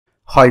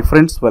Hi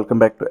friends, welcome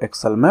back to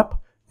EXCELMAP.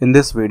 In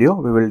this video,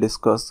 we will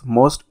discuss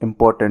most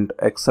important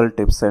Excel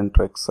tips and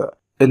tricks.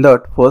 In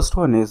that, first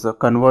one is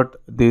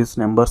convert these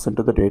numbers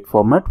into the date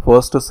format.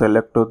 First,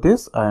 select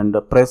this and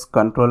press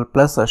Ctrl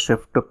plus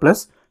Shift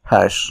plus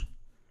hash.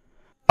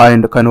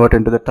 And convert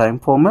into the time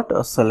format.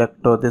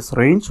 Select this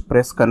range,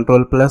 press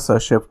Ctrl plus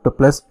Shift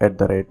plus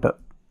 @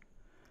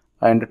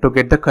 And to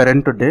get the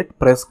current date,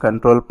 press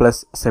Ctrl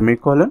plus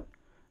semicolon.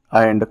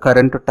 And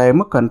current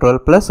time,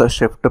 Ctrl plus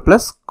Shift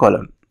plus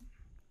colon.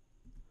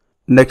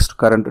 Next,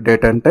 current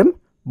date and time,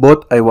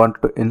 both I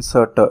want to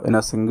insert in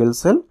a single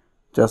cell.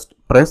 Just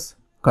press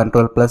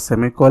Ctrl plus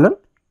semicolon,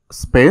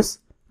 space,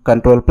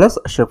 Ctrl plus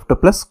Shift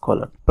plus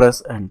colon.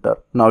 Press enter.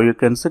 Now you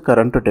can see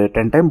current date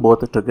and time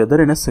both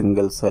together in a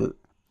single cell.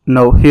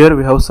 Now here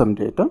we have some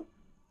data.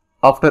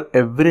 After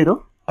every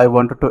row, I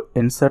wanted to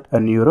insert a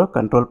new row.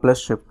 Ctrl plus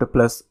Shift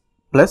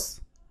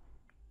plus,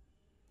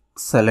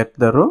 select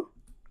the row,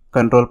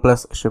 Ctrl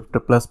plus Shift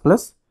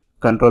plus,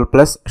 Ctrl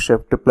plus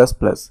Shift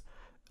plus.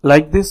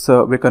 Like this,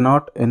 we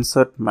cannot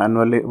insert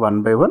manually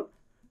one by one.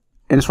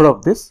 Instead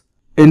of this,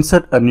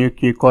 insert a new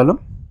key column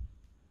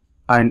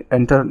and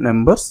enter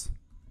numbers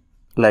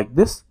like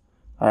this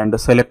and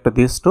select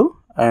these two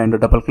and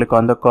double click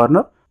on the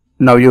corner.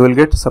 Now you will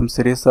get some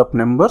series of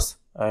numbers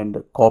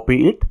and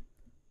copy it.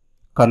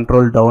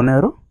 Control down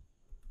arrow.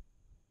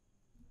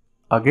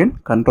 Again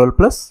Control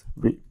plus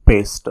V,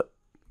 paste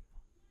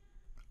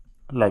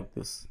like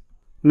this.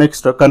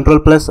 Next,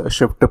 Control plus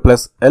Shift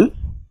plus L.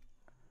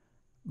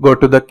 Go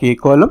to the key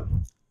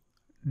column,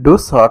 do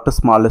sort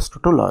smallest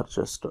to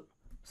largest.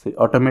 See,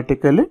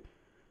 automatically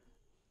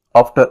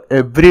after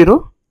every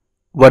row,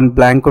 one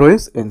blank row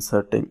is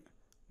inserting.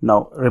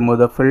 Now remove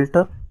the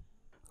filter.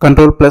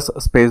 Control plus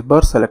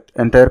spacebar, select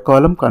entire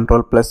column,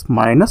 Control plus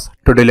minus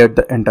to delete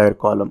the entire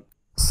column.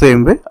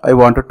 Same way, I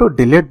wanted to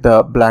delete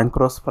the blank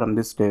rows from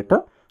this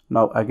data.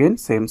 Now again,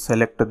 same,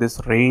 select this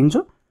range,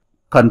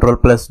 Control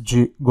plus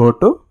G, go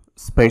to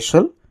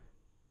spatial,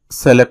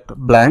 select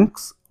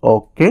blanks,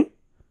 OK.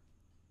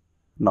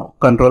 Now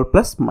Control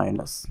plus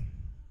minus,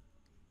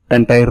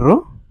 entire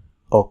row,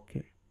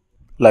 OK,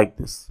 like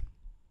this.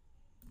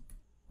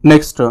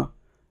 Next,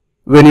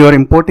 when you are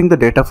importing the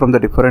data from the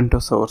different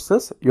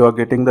sources, you are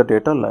getting the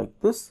data like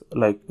this,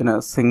 like in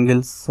a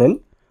single cell.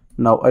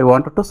 Now I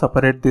wanted to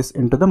separate this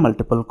into the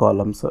multiple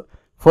columns.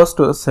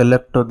 First,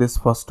 select this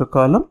first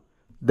column,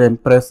 then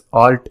press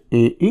Alt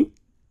AE,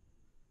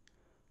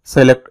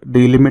 select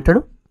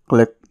delimited,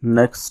 click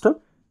next,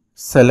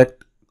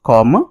 select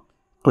comma,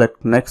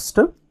 click next,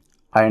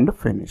 and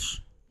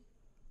finish.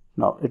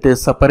 Now it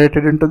is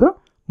separated into the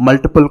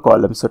multiple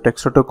columns. So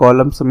text to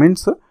columns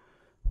means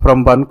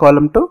from one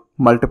column to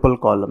multiple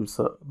columns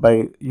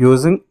by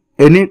using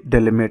any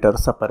delimiter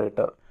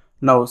separator.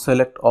 Now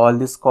select all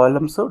these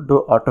columns,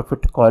 do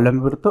Autofit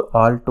column width,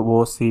 Alt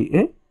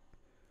OCA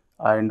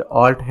and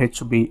Alt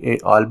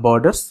HBA all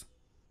borders.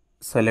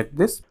 Select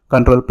this,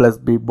 Control plus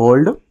B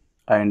bold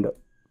and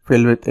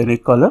fill with any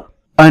color.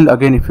 And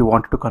again, if you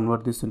want to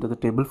convert this into the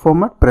table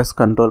format, press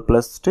Control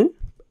plus T,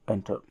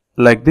 enter.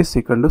 Like this,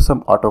 you can do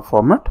some auto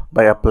format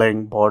by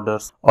applying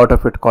borders,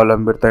 Autofit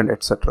column width and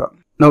etc.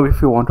 Now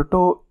if you wanted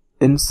to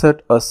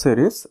insert a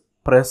series,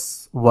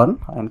 press 1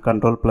 and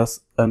Control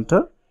plus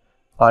enter,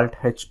 Alt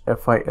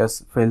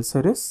HFIS fill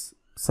series,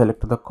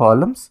 select the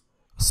columns,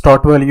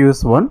 start value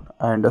is 1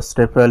 and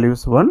step value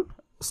is 1,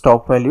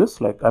 stop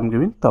values like I'm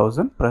giving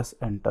 1000, press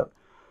enter.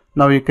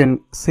 Now you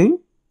can see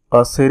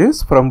a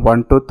series from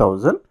 1 to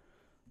 1000,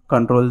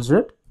 Control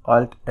Z,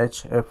 Alt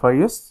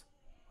HFIS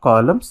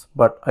columns,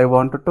 but I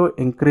wanted to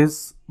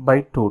increase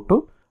by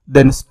 2,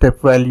 then step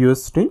value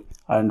is T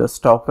and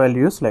stop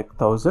value is like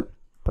 1000,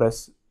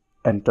 press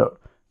enter.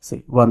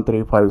 See,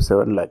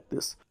 1357 like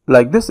this.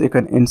 Like this, you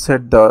can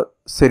insert the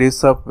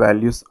series of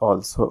values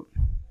also.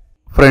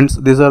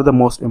 Friends, these are the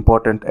most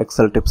important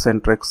Excel tips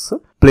and tricks.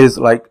 Please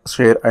like,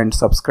 share and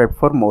subscribe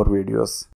for more videos.